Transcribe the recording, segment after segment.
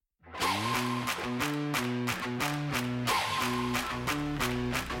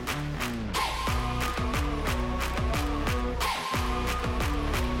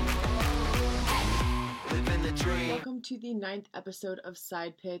ninth episode of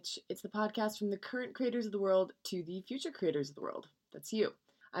Side Pitch. It's the podcast from the current creators of the world to the future creators of the world. That's you.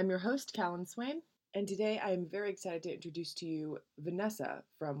 I'm your host, Callan Swain, and today I am very excited to introduce to you Vanessa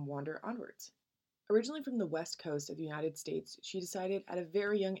from Wander Onwards. Originally from the west coast of the United States, she decided at a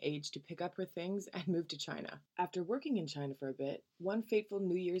very young age to pick up her things and move to China. After working in China for a bit, one fateful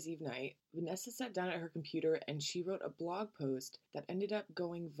New Year's Eve night, Vanessa sat down at her computer and she wrote a blog post that ended up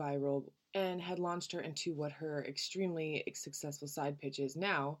going viral and had launched her into what her extremely successful side pitch is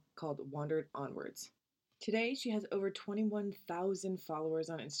now, called Wandered Onwards. Today, she has over 21,000 followers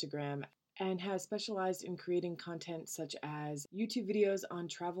on Instagram and has specialized in creating content such as YouTube videos on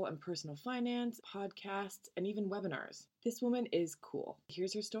travel and personal finance, podcasts, and even webinars. This woman is cool.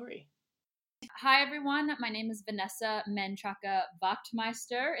 Here's her story. Hi, everyone. My name is Vanessa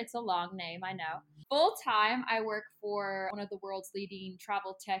Wachtemeister. It's a long name, I know. Full time, I work for one of the world's leading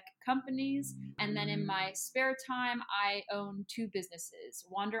travel tech companies. And then in my spare time, I own two businesses,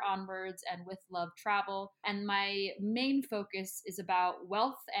 Wander Onwards and With Love Travel. And my main focus is about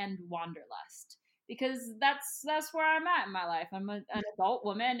wealth and wanderlust, because that's where I'm at in my life. I'm an adult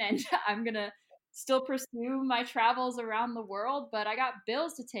woman and I'm going to still pursue my travels around the world, but I got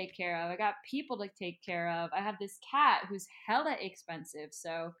bills to take care of. I got people to take care of. I have this cat who's hella expensive.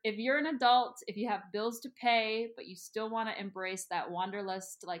 So if you're an adult, if you have bills to pay, but you still want to embrace that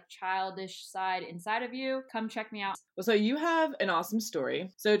wanderlust, like childish side inside of you, come check me out. Well, so you have an awesome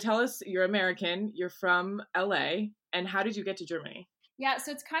story. So tell us, you're American, you're from LA, and how did you get to Germany? Yeah,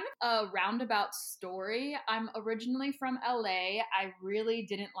 so it's kind of a roundabout story. I'm originally from LA. I really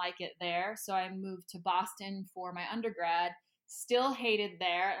didn't like it there, so I moved to Boston for my undergrad. Still hated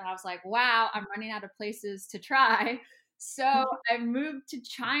there, and I was like, wow, I'm running out of places to try. So I moved to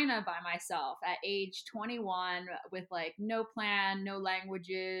China by myself at age 21 with like no plan, no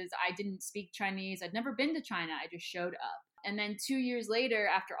languages. I didn't speak Chinese. I'd never been to China. I just showed up. And then 2 years later,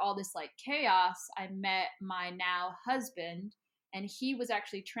 after all this like chaos, I met my now husband. And he was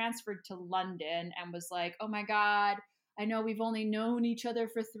actually transferred to London and was like, oh my God, I know we've only known each other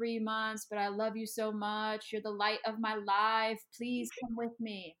for 3 months, but I love you so much. You're the light of my life. Please come with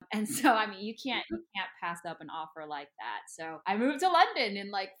me. And so, I mean, you can't pass up an offer like that. So I moved to London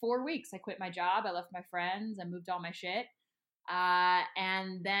in like 4 weeks. I quit my job. I left my friends. I moved all my shit.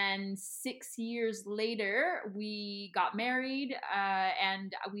 And then 6 years later, we got married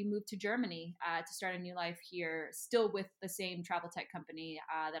and we moved to Germany to start a new life here, still with the same travel tech company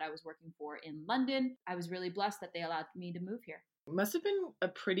that I was working for in London. I was really blessed that they allowed me to move here. It must have been a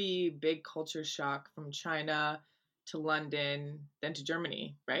pretty big culture shock from China to London, then to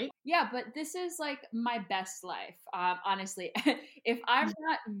Germany, right? Yeah, but this is like my best life. Honestly, if I'm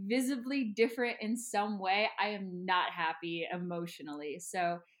not visibly different in some way, I am not happy emotionally.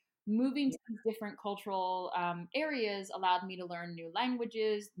 So moving to these different cultural areas allowed me to learn new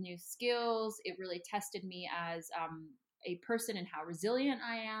languages, new skills. It really tested me as a person and how resilient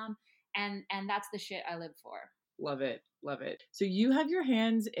I am. And that's the shit I live for. Love it. Love it. So you have your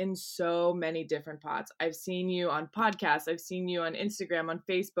hands in so many different pots. I've seen you on podcasts. I've seen you on Instagram, on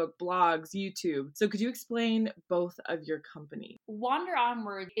Facebook, blogs, YouTube. So could you explain both of your companies? Wander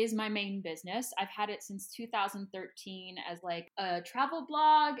Onward is my main business. I've had it since 2013 as like a travel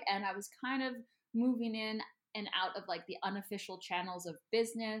blog, and I was kind of moving in and out of like the unofficial channels of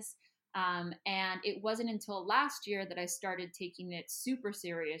business. And it wasn't until last year that I started taking it super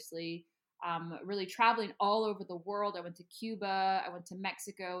seriously. Really traveling all over the world. I went to Cuba, I went to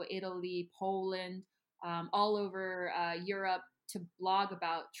Mexico, Italy, Poland, all over Europe to blog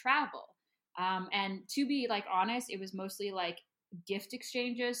about travel. And to be like honest, it was mostly like gift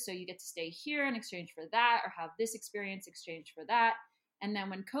exchanges. So you get to stay here in exchange for that, or have this experience exchange for that. And then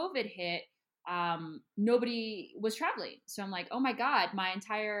when COVID hit, nobody was traveling. So I'm like, oh my God, my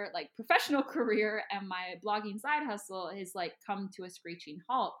entire like professional career and my blogging side hustle has like come to a screeching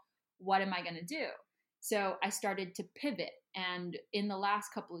halt. What am I going to do? So I started to pivot. And in the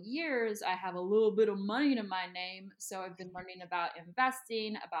last couple of years, I have a little bit of money to my name. So I've been learning about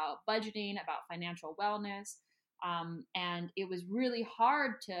investing, about budgeting, about financial wellness. And it was really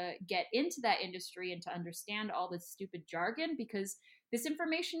hard to get into that industry and to understand all this stupid jargon, because this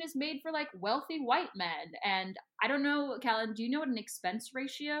information is made for like wealthy white men. And I don't know, Callan, do you know what an expense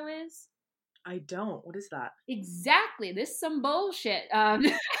ratio is? I don't. What is that? Exactly. This is some bullshit.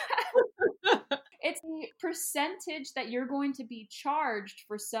 It's the percentage that you're going to be charged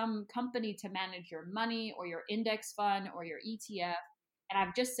for some company to manage your money or your index fund or your ETF. And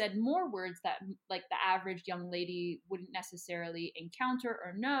I've just said more words that like the average young lady wouldn't necessarily encounter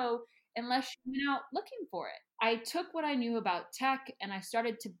or know. unless you went out looking for it. I took what I knew about tech and I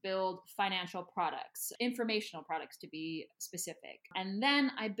started to build financial products, informational products to be specific. And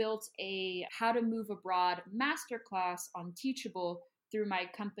then I built a how to move abroad masterclass on Teachable through my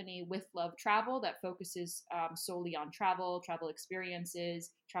company With Love Travel that focuses solely on travel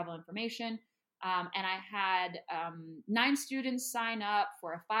experiences, travel information. And I had 9 students sign up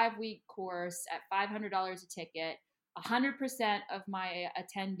for a 5-week course at $500 a ticket. 100% of my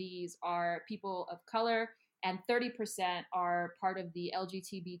attendees are people of color, and 30% are part of the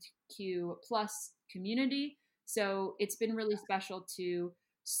LGBTQ plus community. So it's been really special to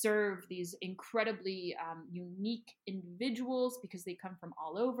serve these incredibly unique individuals because they come from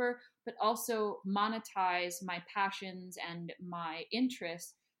all over, but also monetize my passions and my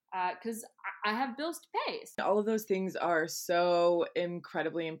interests because I have bills to pay. All of those things are so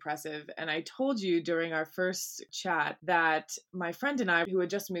incredibly impressive. And I told you during our first chat that my friend and I, who had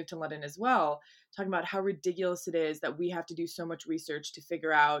just moved to London as well, talking about how ridiculous it is that we have to do so much research to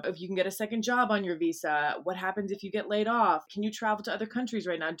figure out if you can get a second job on your visa, what happens if you get laid off, can you travel to other countries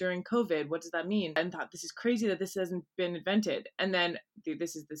right now during COVID, what does that mean? And thought, this is crazy that this hasn't been invented. And then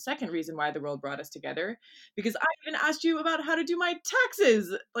this is the second reason why the world brought us together, because I even asked you about how to do my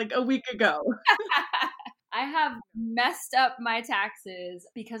taxes like a week ago. I have messed up my taxes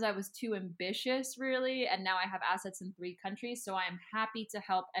because I was too ambitious, really, and now I have assets in 3 countries, so I am happy to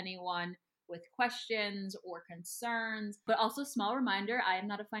help anyone with questions or concerns. But also, small reminder, I am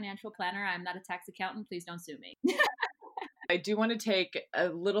not a financial planner. I am not a tax accountant. Please don't sue me. I do want to take a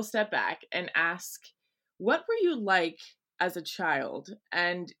little step back and ask, what were you like as a child?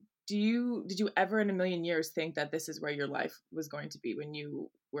 And did you ever in a million years think that this is where your life was going to be when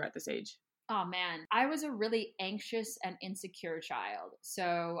you were at this age? Oh man, I was a really anxious and insecure child.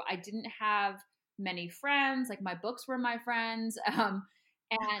 So I didn't have many friends. Like my books were my friends.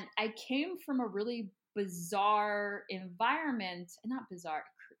 And I came from a really bizarre environment, not bizarre,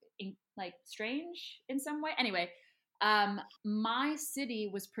 like strange in some way. Anyway, my city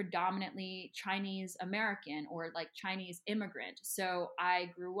was predominantly Chinese American or like Chinese immigrant. So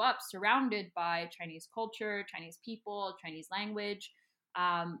I grew up surrounded by Chinese culture, Chinese people, Chinese language.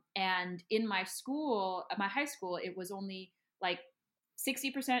 And in my school, at my high school, it was only like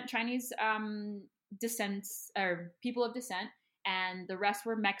 60% Chinese descent or people of descent, and the rest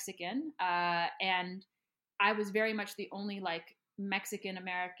were Mexican. And I was very much the only like Mexican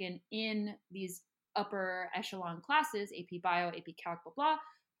American in these upper echelon classes, AP Bio, AP Calc, blah,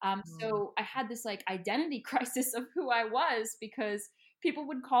 blah. So I had this like identity crisis of who I was because people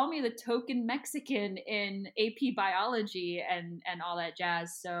would call me the token Mexican in AP biology and all that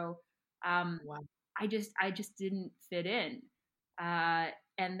jazz. So Wow. I just didn't fit in, uh,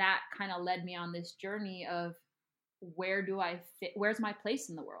 and that kind of led me on this journey of where do I fit? Where's my place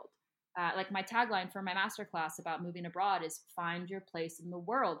in the world? Like my tagline for my masterclass about moving abroad is "Find your place in the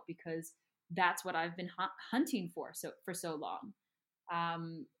world," because that's what I've been hunting for so long.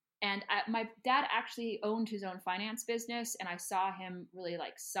 Um, and my dad actually owned his own finance business, and I saw him really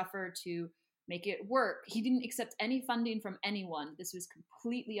like suffer to make it work. He didn't accept any funding from anyone. This was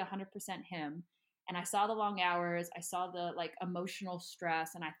completely 100% him. And I saw the long hours, I saw the like emotional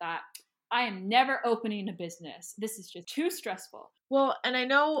stress, and I thought, I am never opening a business. This is just too stressful. Well, and I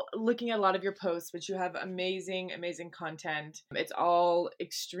know looking at a lot of your posts, which you have amazing, amazing content, it's all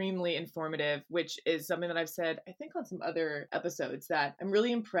extremely informative, which is something that I've said, I think on some other episodes, that I'm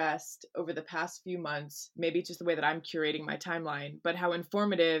really impressed over the past few months, maybe just the way that I'm curating my timeline, but how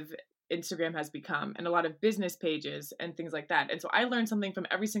informative Instagram has become, and a lot of business pages and things like that. And so I learned something from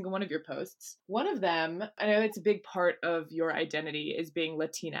every single one of your posts. One of them, I know it's a big part of your identity, is being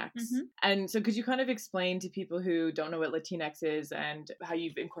Latinx. Mm-hmm. And so could you kind of explain to people who don't know what Latinx is and how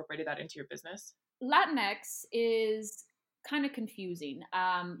you've incorporated that into your business? Latinx is kind of confusing.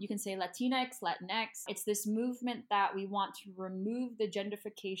 You can say Latinx, Latinx. It's this movement that we want to remove the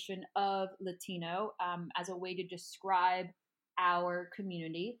gentrification of Latino as a way to describe our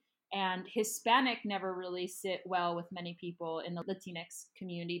community. And Hispanic never really sit well with many people in the Latinx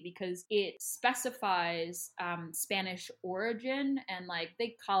community because it specifies Spanish origin, and like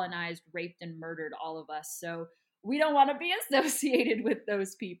they colonized, raped, and murdered all of us. So we don't want to be associated with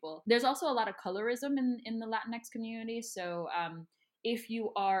those people. There's also a lot of colorism in the Latinx community. So if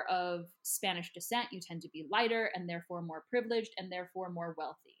you are of Spanish descent, you tend to be lighter and therefore more privileged and therefore more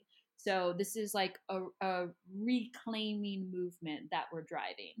wealthy. So this is like a reclaiming movement that we're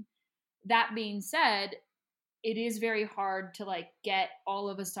driving. That being said, it is very hard to like get all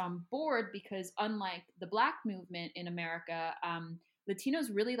of us on board because unlike the Black movement in America,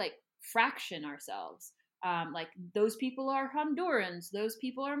 Latinos really like fraction ourselves. Like those people are Hondurans, those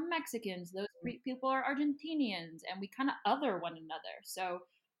people are Mexicans, those people are Argentinians, and we kind of other one another. So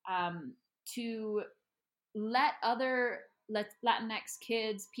to let Latinx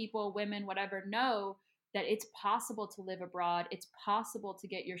kids, people, women, whatever, know that it's possible to live abroad, it's possible to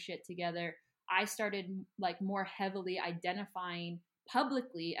get your shit together. I started like more heavily identifying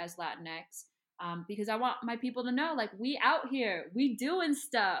publicly as Latinx, because I want my people to know, like, we out here, we doing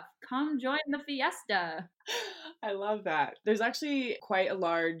stuff. Come join the fiesta. I love that. There's actually quite a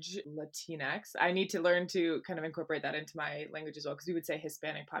large Latinx. I need to learn to kind of incorporate that into my language as well, because we would say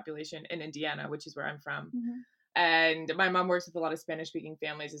Hispanic population in Indiana, which is where I'm from. Mm-hmm. And my mom works with a lot of Spanish speaking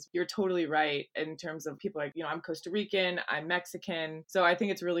families. You're totally right in terms of people like, I'm Costa Rican, I'm Mexican. So I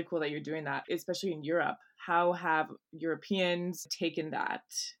think it's really cool that you're doing that, especially in Europe. How have Europeans taken that?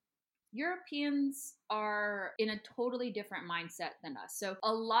 Europeans are in a totally different mindset than us. So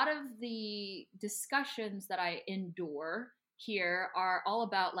a lot of the discussions that I endure here are all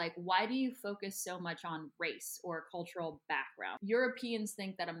about, like, why do you focus so much on race or cultural background? Europeans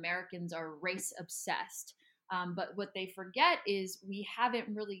think that Americans are race obsessed. But what they forget is we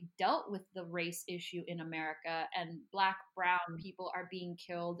haven't really dealt with the race issue in America, and Black, brown people are being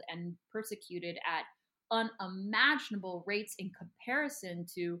killed and persecuted at unimaginable rates in comparison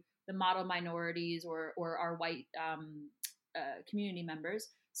to the model minorities or our white community members.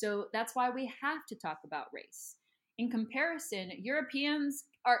 So that's why we have to talk about race. In comparison, Europeans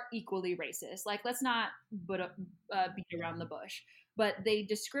are equally racist. Like, let's not beat around the bush, but they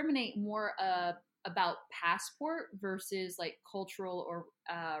discriminate more about passport versus like cultural or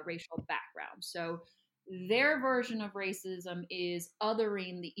racial background. So their version of racism is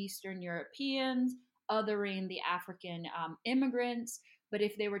othering the Eastern Europeans, othering the African immigrants. But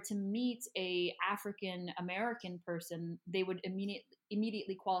if they were to meet a African American person, they would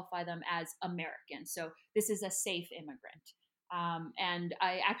immediately qualify them as American. So this is a safe immigrant. And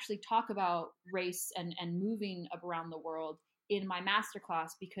I actually talk about race and moving around the world in my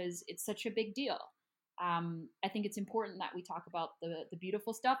masterclass because it's such a big deal. I think it's important that we talk about the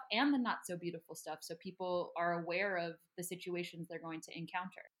beautiful stuff and the not so beautiful stuff, so people are aware of the situations they're going to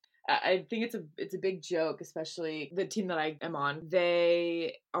encounter. I think it's a big joke, especially the team that I am on.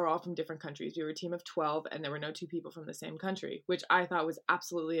 They are all from different countries. We were a team of 12 and there were no two people from the same country, which I thought was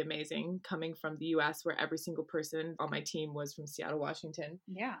absolutely amazing, coming from the US, where every single person on my team was from Seattle, Washington.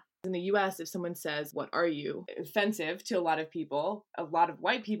 Yeah. In the US, if someone says, "What are you?" offensive to a lot of people, a lot of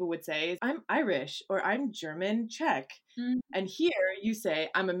white people would say, "I'm Irish," or "I'm German Czech." Mm-hmm. And here you say,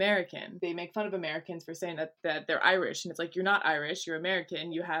 "I'm American." They make fun of Americans for saying that they're Irish. And it's like, you're not Irish, you're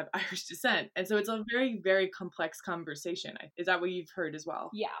American, you have Irish descent. And so it's a very, very complex conversation. Is that what you've heard as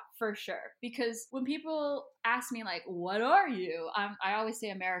well? Yeah, for sure. Because when people ask me, like, what are you? I always say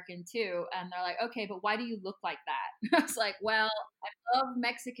American too. And they're like, okay, but why do you look like that? I was like, well, I love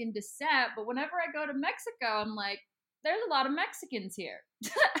Mexican descent, but whenever I go to Mexico, I'm like, there's a lot of Mexicans here.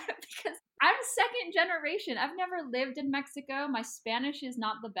 Because I'm second generation. I've never lived in Mexico. My Spanish is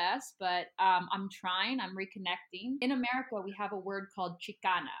not the best, but I'm trying. I'm reconnecting. In America, we have a word called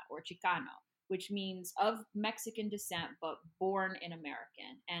Chicana or Chicano, which means of Mexican descent, but born in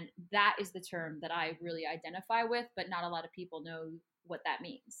American. And that is the term that I really identify with, but not a lot of people know what that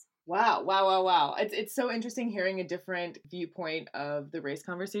means. Wow. It's so interesting hearing a different viewpoint of the race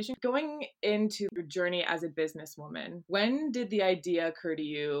conversation. Going into your journey as a businesswoman, when did the idea occur to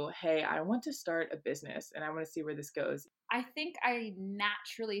you, hey, I want to start a business and I want to see where this goes? I think I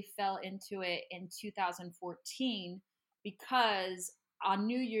naturally fell into it in 2014 because on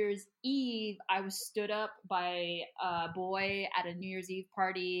New Year's Eve, I was stood up by a boy at a New Year's Eve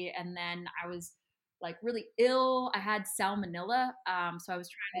party, and then I was like really ill. I had salmonella, so I was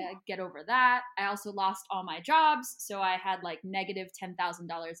trying to get over that. I also lost all my jobs, so I had like negative $10,000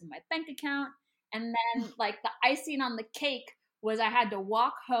 in my bank account. And then like the icing on the cake was I had to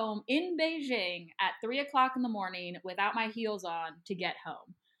walk home in Beijing at 3 o'clock in the morning without my heels on to get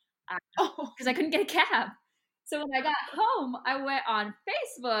home because I couldn't get a cab. So when I got home, I went on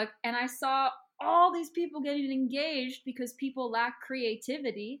Facebook and I saw all these people getting engaged because people lack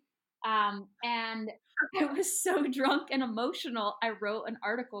creativity. And I was so drunk and emotional. I wrote an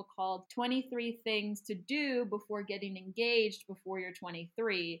article called 23 Things to Do Before Getting Engaged Before You're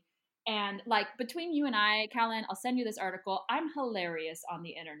 23. And like between you and I, Callan, I'll send you this article. I'm hilarious on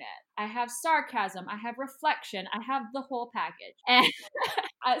the internet. I have sarcasm, I have reflection, I have the whole package. And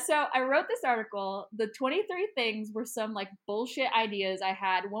so I wrote this article. The 23 things were some like bullshit ideas I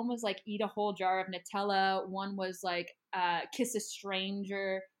had. One was like eat a whole jar of Nutella. One was like kiss a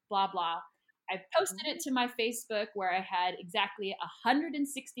stranger, blah, blah. I posted it to my Facebook where I had exactly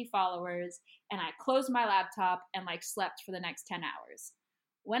 160 followers, and I closed my laptop and like slept for the next 10 hours.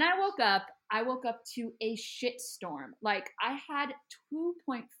 When I woke up to a shitstorm. Like I had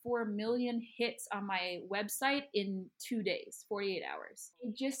 2.4 million hits on my website in 2 days, 48 hours.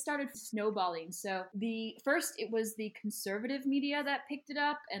 It just started snowballing. So it was the conservative media that picked it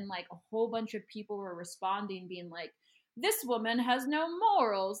up, and like a whole bunch of people were responding being like, this woman has no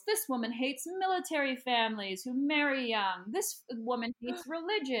morals. This woman hates military families who marry young. This woman hates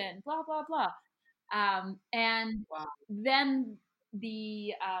religion, blah, blah, blah. And Wow. then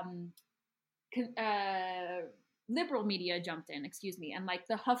the liberal media jumped in, excuse me, and like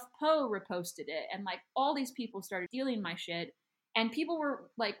the HuffPo reposted it, and like all these people started stealing my shit, and people were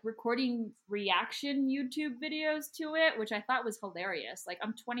like recording reaction YouTube videos to it, which I thought was hilarious. Like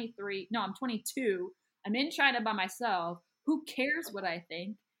I'm 23, no, I'm 22. I'm in China by myself. Who cares what I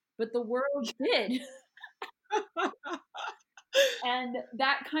think? But the world did. And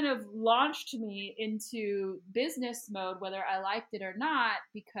that kind of launched me into business mode, whether I liked it or not,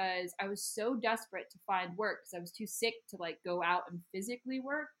 because I was so desperate to find work because I was too sick to like go out and physically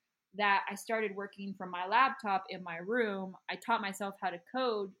work, that I started working from my laptop in my room. I taught myself how to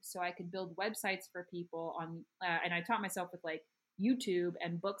code so I could build websites for people and I taught myself with like YouTube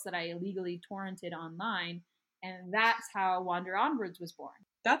and books that I illegally torrented online. And that's how Wander Onwards was born.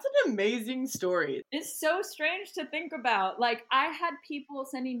 That's an amazing story. It's so strange to think about. Like, I had people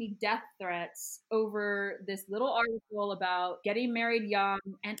sending me death threats over this little article about getting married young.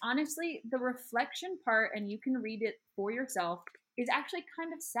 And honestly, the reflection part, and you can read it for yourself, is actually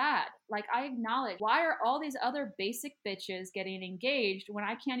kind of sad. Like, I acknowledge, why are all these other basic bitches getting engaged when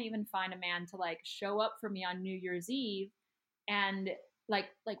I can't even find a man to like show up for me on New Year's Eve? And like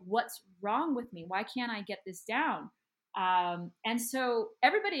what's wrong with me? Why can't I get this down? And so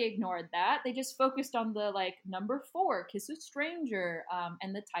everybody ignored that. They just focused on the like number 4, Kiss a Stranger,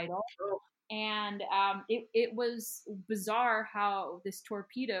 and the title. And it was bizarre how this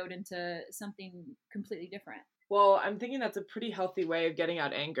torpedoed into something completely different. Well, I'm thinking that's a pretty healthy way of getting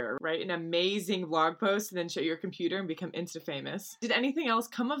out anger, right? An amazing blog post and then shut your computer and become insta famous. Did anything else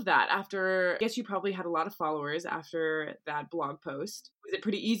come of that after? I guess you probably had a lot of followers after that blog post. Was it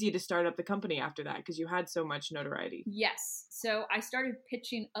pretty easy to start up the company after that because you had so much notoriety? Yes. So I started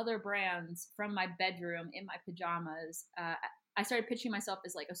pitching other brands from my bedroom in my pajamas. I started pitching myself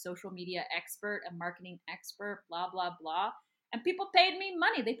as like a social media expert, a marketing expert, blah, blah, blah. And people paid me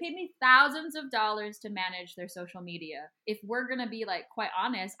money. They paid me thousands of dollars to manage their social media. If we're going to be like quite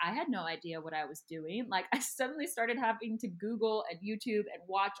honest, I had no idea what I was doing. Like I suddenly started having to Google and YouTube and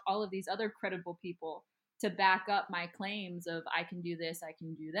watch all of these other credible people to back up my claims of I can do this, I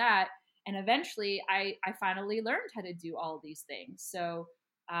can do that. And eventually I finally learned how to do all of these things. So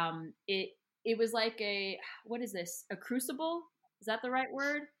it was like what is this? A crucible? Is that the right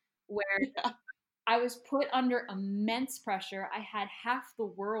word? Where Yeah. I was put under immense pressure. I had half the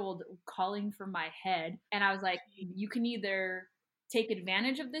world calling for my head. And I was like, you can either take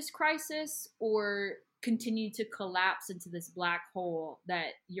advantage of this crisis or continue to collapse into this black hole that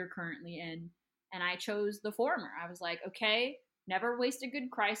you're currently in. And I chose the former. I was like, okay, never waste a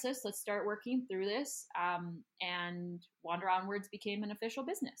good crisis. Let's start working through this. And Wander Onwards became an official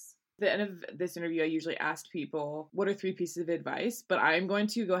business. At the end of this interview, I usually ask people, what are 3 pieces of advice? But I'm going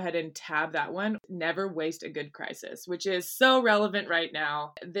to go ahead and tab that one. Never waste a good crisis, which is so relevant right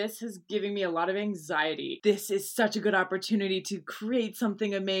now. This is giving me a lot of anxiety. This is such a good opportunity to create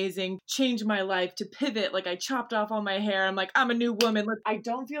something amazing, change my life, to pivot. Like I chopped off all my hair. I'm like, I'm a new woman. I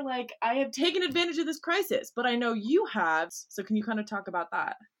don't feel like I have taken advantage of this crisis, but I know you have. So can you kind of talk about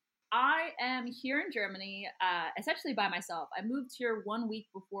that? I am here in Germany, essentially by myself. I moved here 1 week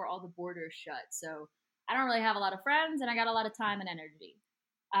before all the borders shut, so I don't really have a lot of friends, and I got a lot of time and energy.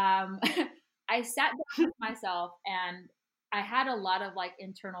 I sat down with myself, and I had a lot of like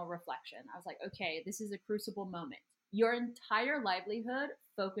internal reflection. I was like, okay, this is a crucible moment. Your entire livelihood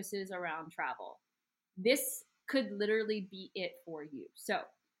focuses around travel. This could literally be it for you. So,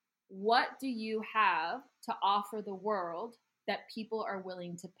 what do you have to offer the world that people are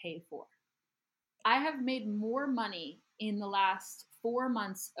willing to pay for? I have made more money in the last 4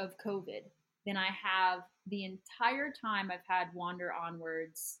 months of COVID than I have the entire time I've had Wander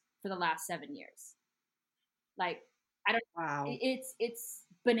Onwards for the last 7 years. Like, I don't, Wow. it's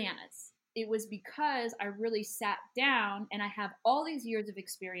bananas. It was because I really sat down and I have all these years of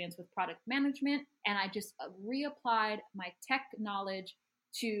experience with product management, and I just reapplied my tech knowledge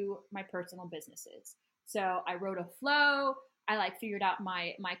to my personal businesses. So I wrote a flow. I like figured out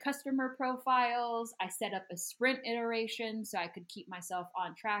my customer profiles. I set up a sprint iteration so I could keep myself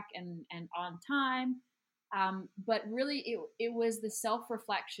on track and on time. But really, it was the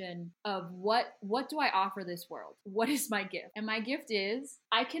self-reflection of what do I offer this world? What is my gift? And my gift is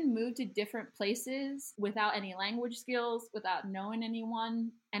I can move to different places without any language skills, without knowing anyone.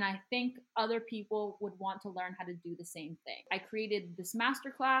 And I think other people would want to learn how to do the same thing. I created this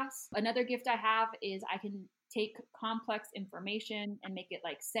masterclass. Another gift I have is I can take complex information and make it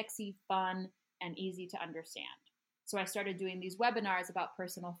like sexy, fun, and easy to understand. So I started doing these webinars about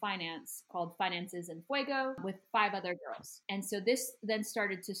personal finance called Finances en Fuego with 5 other girls. And so this then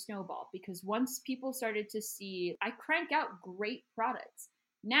started to snowball because once people started to see I crank out great products,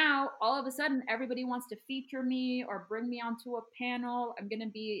 now all of a sudden everybody wants to feature me or bring me onto a panel. I'm going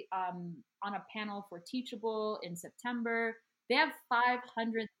to be on a panel for Teachable in September. They have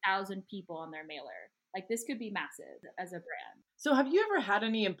 500,000 people on their mailer. Like this could be massive as a brand. So have you ever had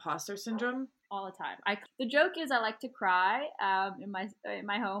any imposter syndrome? All the time. The joke is I like to cry in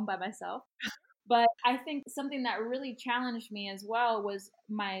my home by myself. But I think something that really challenged me as well was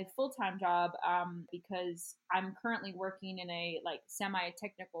my full-time job because I'm currently working in a like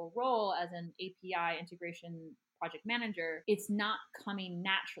semi-technical role as an API integration project manager. It's not coming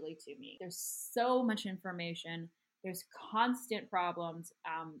naturally to me. There's so much information. There's constant problems.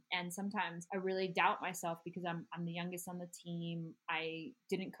 And sometimes I really doubt myself because I'm the youngest on the team. I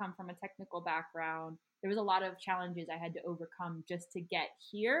didn't come from a technical background. There was a lot of challenges I had to overcome just to get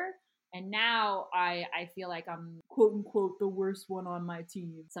here. And now I feel like I'm quote unquote the worst one on my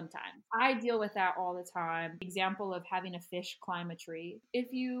team sometimes. I deal with that all the time. Example of having a fish climb a tree.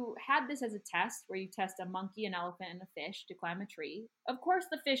 If you had this as a test where you test a monkey, an elephant, and a fish to climb a tree, of course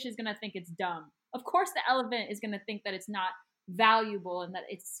the fish is going to think it's dumb. Of course the elephant is going to think that it's not valuable and that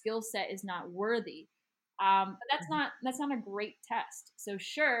its skill set is not worthy. But that's not a great test. So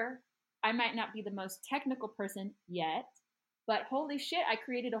sure, I might not be the most technical person yet, but holy shit, I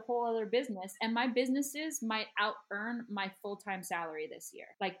created a whole other business and my businesses might out earn my full-time salary this year.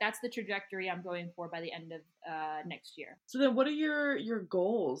 Like that's the trajectory I'm going for by the end of next year. So then what are your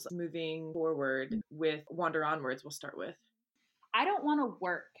goals moving forward with Wander Onwards? We'll start with. I don't want to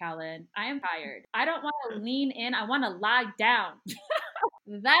work, Callan. I am tired. I don't want to lean in. I want to lie down.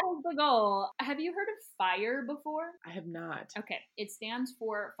 That is the goal. Have you heard of FIRE before? I have not. Okay. It stands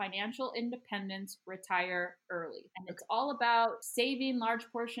for Financial Independence, Retire Early. And it's all about saving large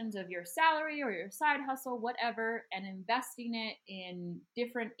portions of your salary or your side hustle, whatever, and investing it in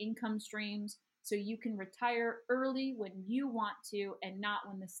different income streams so you can retire early when you want to and not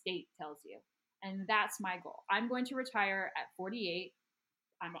when the state tells you. And that's my goal. I'm going to retire at 48.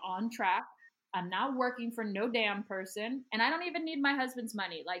 I'm on track. I'm not working for no damn person. And I don't even need my husband's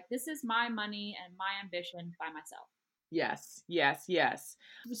money. Like, this is my money and my ambition by myself. Yes, yes, yes.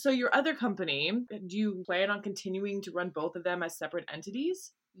 So your other company, do you plan on continuing to run both of them as separate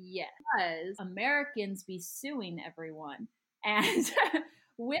entities? Yes, because Americans be suing everyone. And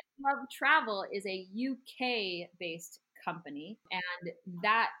With Love Travel is a UK-based company, and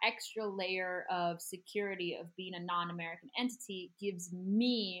that extra layer of security of being a non-American entity gives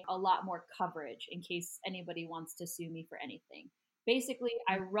me a lot more coverage in case anybody wants to sue me for anything. Basically,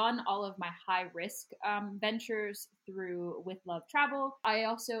 I run all of my high-risk ventures through With Love Travel. I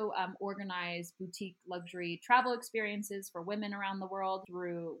also organize boutique luxury travel experiences for women around the world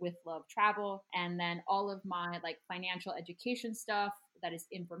through With Love Travel. And then all of my like financial education stuff that is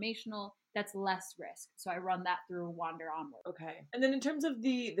informational, that's less risk. So I run that through Wander Onward. Okay. And then in terms of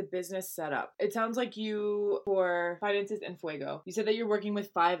the business setup, it sounds like you, for Finances en Fuego, you said that you're working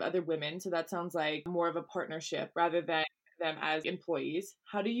with 5 other women. So that sounds like more of a partnership rather than them as employees.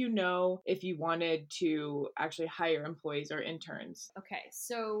 How do you know if you wanted to actually hire employees or interns? Okay.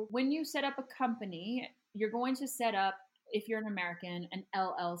 So when you set up a company, you're going to set up, if you're an American, an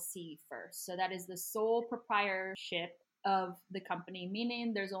LLC first. So that is the sole proprietorship of the company,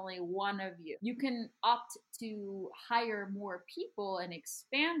 meaning there's only one of you. You can opt to hire more people and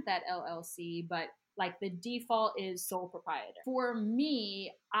expand that LLC, but like the default is sole proprietor. For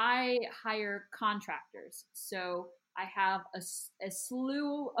me, I hire contractors. So I have a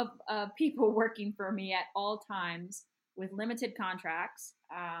slew of people working for me at all times with limited contracts.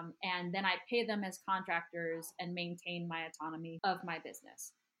 And then I pay them as contractors and maintain my autonomy of my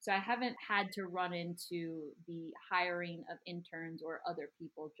business. So I haven't had to run into the hiring of interns or other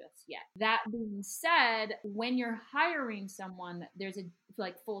people just yet. That being said, when you're hiring someone, there's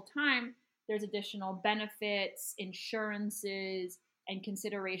like full time, there's additional benefits, insurances, and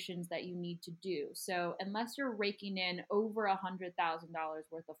considerations that you need to do. So unless you're raking in over $100,000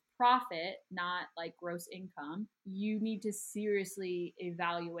 worth of profit, not like gross income, you need to seriously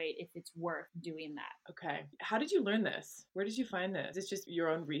evaluate if it's worth doing that. Okay. How did you learn this? Where did you find this? Is it just your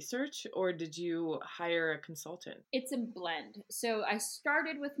own research or did you hire a consultant? It's a blend. So I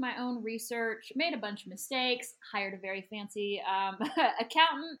started with my own research, made a bunch of mistakes, hired a very fancy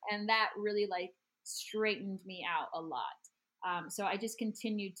accountant, and that really like straightened me out a lot. So I just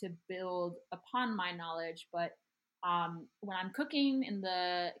continued to build upon my knowledge. But when I'm cooking in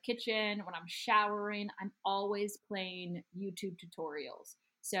the kitchen, when I'm showering, I'm always playing YouTube tutorials.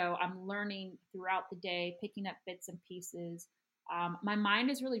 So I'm learning throughout the day, picking up bits and pieces. My mind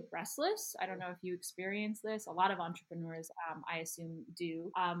is really restless. I don't know if you experience this. A lot of entrepreneurs, I assume,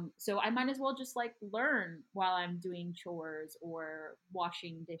 do. So I might as well just like learn while I'm doing chores or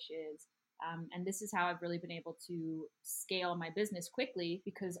washing dishes. And this is how I've really been able to scale my business quickly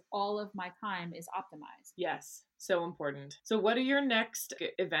because all of my time is optimized. Yes, so important. So what are your next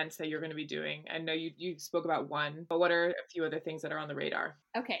events that you're going to be doing? I know you spoke about one, but what are a few other things that are on the radar?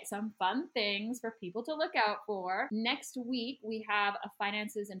 Okay, some fun things for people to look out for. Next week, we have a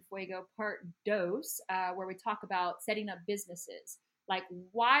Finances en Fuego Part Dos, where we talk about setting up businesses. Like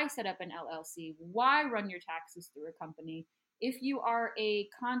why set up an LLC? Why run your taxes through a company? If you are a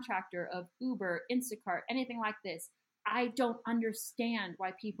contractor of Uber, Instacart, anything like this, I don't understand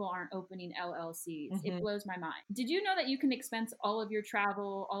why people aren't opening LLCs. It blows my mind. Did you know that you can expense all of your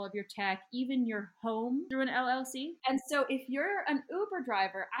travel, all of your tech, even your home through an LLC? And so if you're an Uber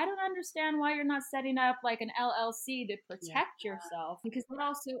driver, I don't understand why you're not setting up like an LLC to protect yourself, because it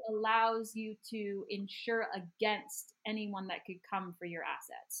also allows you to insure against anyone that could come for your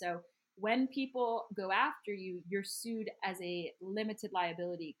assets. So when people go after you, you're sued as a limited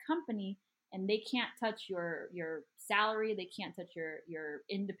liability company, and they can't touch your salary, they can't touch your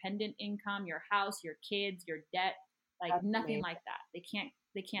independent income, your house, your kids, your debt, like that's nothing amazing. Like that. They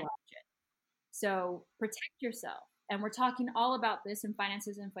can't touch it. So protect yourself. And we're talking all about this in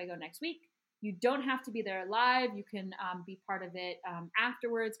Finances en Fuego next week. You don't have to be there live. You can be part of it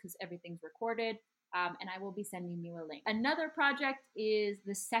afterwards because everything's recorded. And I will be sending you a link. Another project is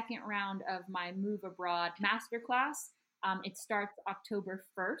the second round of my Move Abroad Masterclass. It starts October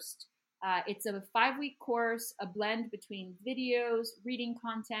 1st. It's a 5-week course, a blend between videos, reading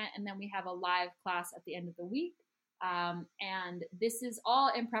content, and then we have a live class at the end of the week. And this is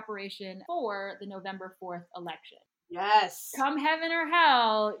all in preparation for the November 4th election. Yes. Come heaven or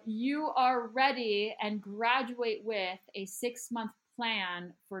hell, you are ready and graduate with a 6-month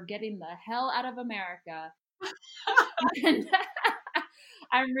plan for getting the hell out of America.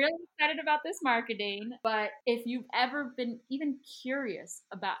 I'm really excited about this marketing, but if you've ever been even curious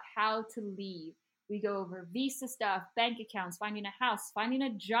about how to leave, we go over visa stuff, bank accounts, finding a house, finding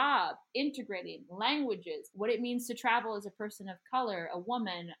a job, integrating languages, what it means to travel as a person of color, a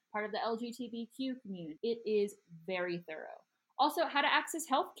woman, part of the LGBTQ community. It is very thorough. Also, how to access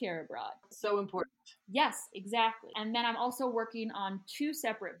healthcare abroad. So important. Yes, exactly. And then I'm also working on 2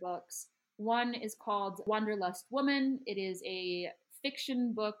 separate books. One is called Wanderlust Woman. It is a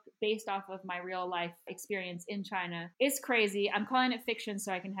fiction book based off of my real life experience in China. It's crazy. I'm calling it fiction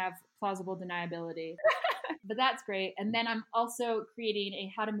so I can have plausible deniability. But that's great. And then I'm also creating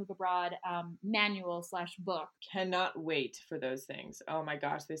a How to Move Abroad manual / book. Cannot wait for those things. Oh my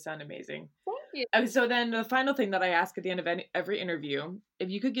gosh, they sound amazing. Thank you. So then the final thing that I ask at the end of every interview, if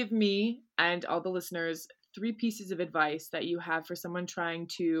you could give me and all the listeners 3 pieces of advice that you have for someone trying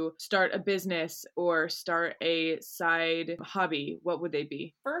to start a business or start a side hobby, what would they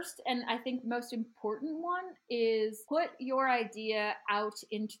be? First, and I think most important one, is put your idea out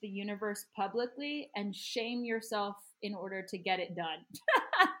into the universe publicly and shame yourself in order to get it done.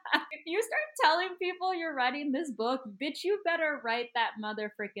 If you start telling people you're writing this book, bitch, you better write that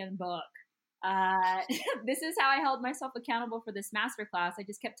mother freaking book. This is how I held myself accountable for this masterclass. I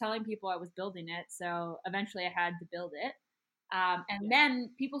just kept telling people I was building it. So eventually I had to build it. And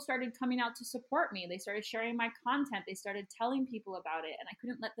then people started coming out to support me. They started sharing my content. They started telling people about it. And I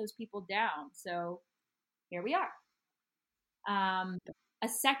couldn't let those people down. So here we are. A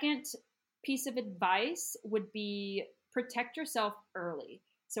second piece of advice would be protect yourself early.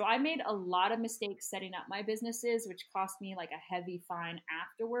 So I made a lot of mistakes setting up my businesses, which cost me like a heavy fine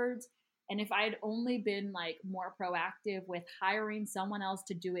afterwards. And if I had only been like more proactive with hiring someone else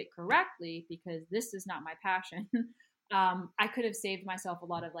to do it correctly, because this is not my passion, I could have saved myself a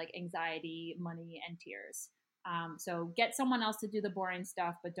lot of like anxiety, money, and tears. So get someone else to do the boring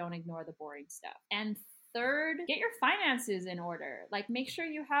stuff, but don't ignore the boring stuff. And third, get your finances in order. Like, make sure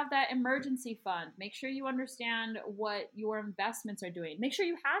you have that emergency fund. Make sure you understand what your investments are doing. Make sure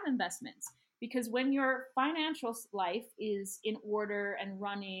you have investments. Because when your financial life is in order and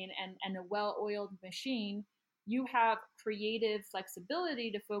running and a well-oiled machine, you have creative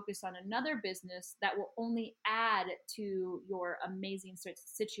flexibility to focus on another business that will only add to your amazing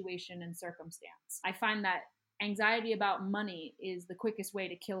situation and circumstance. I find that anxiety about money is the quickest way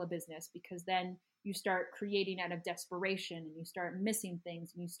to kill a business, because then you start creating out of desperation and you start missing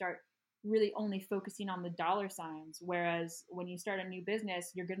things and you start really only focusing on the dollar signs. Whereas when you start a new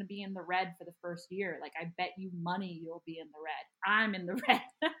business, you're going to be in the red for the first year. Like, I bet you money you'll be in the red. I'm in the red.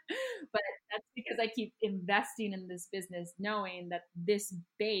 But that's because I keep investing in this business, knowing that this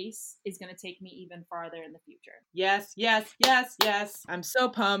base is going to take me even farther in the future. Yes, yes, yes, yes. I'm so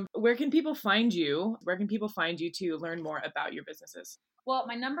pumped. Where can people find you? Where can people find you to learn more about your businesses? Well,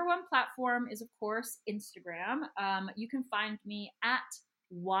 my number one platform is, of course, Instagram. You can find me at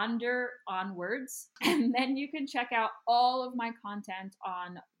Wander Onwards, and then you can check out all of my content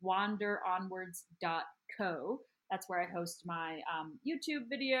on wanderonwards.co. That's where I host my YouTube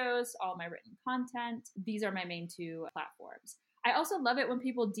videos, all my written content. These are my main two platforms. I also love it when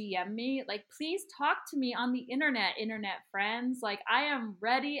people DM me, like, please talk to me on the internet friends. Like, I am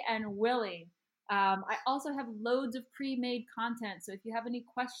ready and willing. I also have loads of pre-made content. So if you have any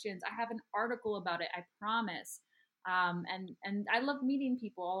questions, I have an article about it, I promise. And I love meeting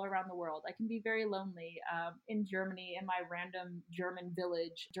people all around the world. I can be very lonely in Germany, in my random German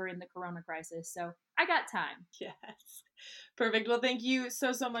village during the Corona crisis. So I got time. Yes. Perfect. Well, thank you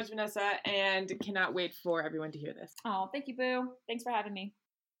so much, Vanessa, and cannot wait for everyone to hear this. Oh, thank you, Boo. Thanks for having me.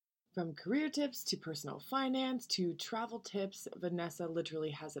 From career tips to personal finance to travel tips, Vanessa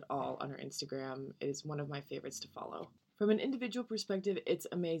literally has it all on her Instagram. It is one of my favorites to follow. From an individual perspective, it's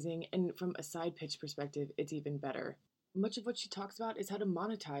amazing, and from a side pitch perspective, it's even better. Much of what she talks about is how to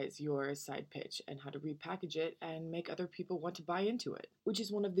monetize your side pitch and how to repackage it and make other people want to buy into it, which is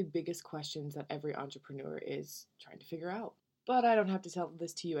one of the biggest questions that every entrepreneur is trying to figure out. But I don't have to tell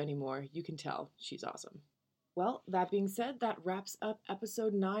this to you anymore. You can tell she's awesome. Well, that being said, that wraps up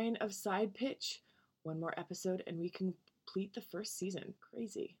episode 9 of Side Pitch. One more episode and we complete the first season.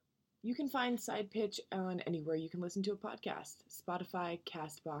 Crazy. You can find Side Pitch on anywhere you can listen to a podcast: Spotify,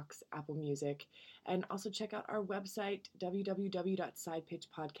 Castbox, Apple Music, and also check out our website,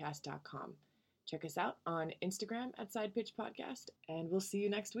 www.sidepitchpodcast.com. Check us out on Instagram at Side Pitch Podcast, and we'll see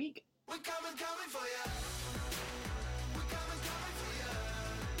you next week. We're coming for you. We're coming for you.